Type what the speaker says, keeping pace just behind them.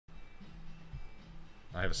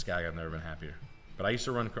I have a Skag. I've never been happier. But I used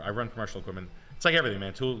to run commercial equipment. It's like everything,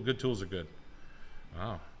 man. Good tools are good.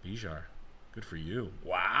 Wow, Bijar. Good for you.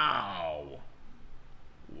 Wow.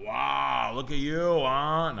 Wow, look at you,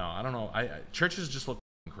 huh? No, I don't know. Churches just look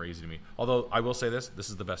crazy to me. Although, I will say this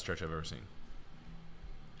is the best church I've ever seen.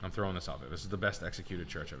 I'm throwing this out there. This is the best executed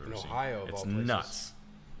church I've ever seen. In Ohio, of all places. It's nuts.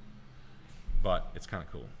 But it's kind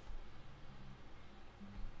of cool.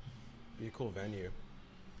 Be a cool venue.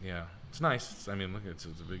 Yeah, it's nice. I mean, look, it's a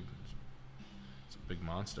big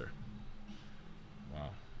monster.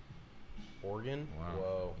 Wow. Organ? Wow.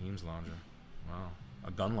 Whoa. Eames lounger. Wow.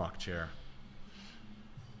 A gunlock chair.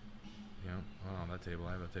 Yeah. Wow, that table.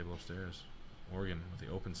 I have that table upstairs. Organ with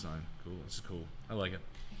the open sign. Cool. This is cool. I like it.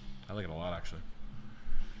 I like it a lot, actually.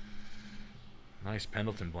 Nice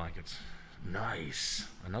Pendleton blankets. Nice.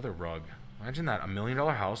 Another rug. Imagine that. $1 million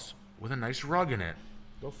house with a nice rug in it.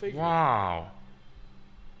 Go figure. Wow.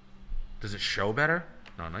 Does it show better?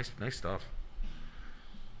 No, nice stuff.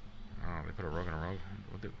 Oh, they put a rug on a rug.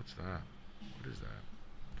 What's that? What is that?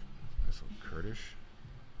 Nice little Kurdish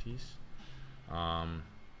piece.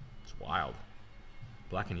 It's wild.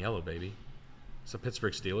 Black and yellow, baby. It's a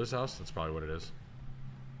Pittsburgh Steelers house. That's probably what it is.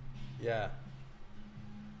 Yeah.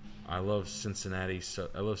 I love Cincinnati.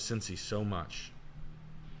 I love Cincy so much.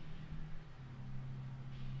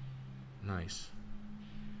 Nice.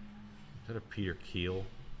 Is that a Peter Keel?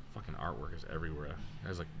 Fucking artwork is everywhere.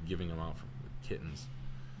 Guys like giving them out for kittens.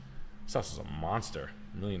 This house is a monster.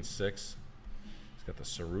 $1.6 million. It's got the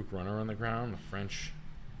Saruk runner on the ground. The French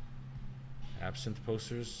absinthe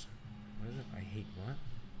posters. What is it? I hate what?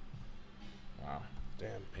 Wow.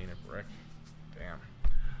 Damn. Painted brick.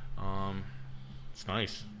 Damn. It's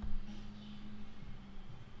nice.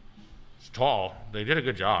 It's tall. They did a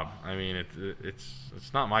good job. I mean,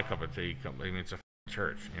 it's not my cup of tea. I mean, it's a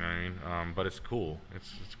church. You know what I mean? But it's cool.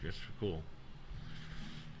 It's cool.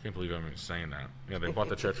 Can't believe I'm even saying that. Yeah, they bought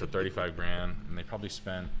the church for $35 grand, and they probably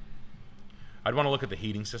spent. I'd want to look at the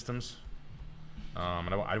heating systems.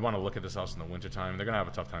 And I'd want to look at this house in the wintertime. They're gonna have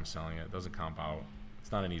a tough time selling it. It doesn't comp out.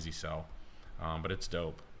 It's not an easy sell, but it's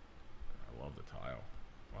dope. I love the tile.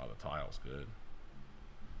 Wow, the tile's good.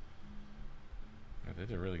 Yeah, they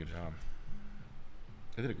did a really good job.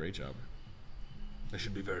 They did a great job. They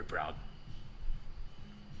should be very proud.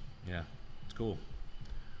 Yeah, it's cool.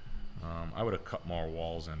 I would have cut more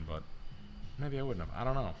walls in, but maybe I wouldn't have. I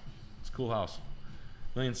don't know. It's a cool house.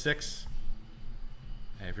 $1.6 million.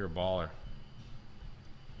 Hey, if you're a baller.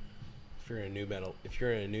 If you're in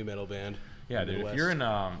a new metal band. Yeah, dude. If you're in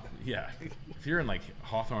if you're in like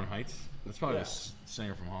Hawthorne Heights, that's probably a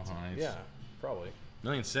singer from Hawthorne Heights. Yeah, probably. $1.6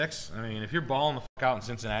 million. I mean, if you're balling the fuck out in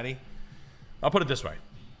Cincinnati, I'll put it this way: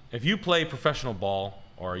 if you play professional ball,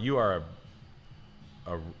 or you are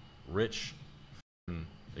a rich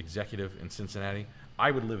executive in Cincinnati,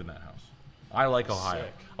 I would live in that house. I like Ohio.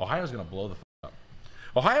 Sick. Ohio's gonna blow the fuck up.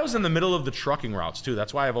 Ohio's in the middle of the trucking routes too.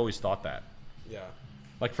 That's why I've always thought that. Yeah.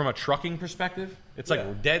 Like from a trucking perspective, it's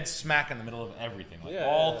like dead smack in the middle of everything. Like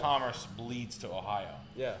all commerce bleeds to Ohio.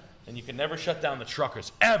 Yeah. And you can never shut down the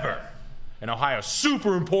truckers ever. And Ohio's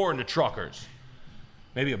super important to truckers.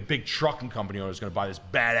 Maybe a big trucking company owner is going to buy this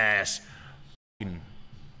badass,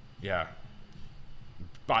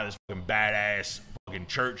 buy this fucking badass fucking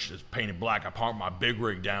church that's painted black. I park my big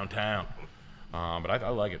rig downtown. But I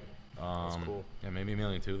like it. That's cool. Yeah, maybe $1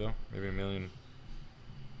 million too, though. Maybe $1 million.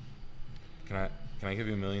 Can I give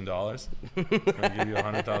you $1 million? Can I give you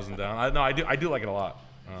 100,000 down? I do like it a lot.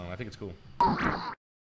 I think it's cool.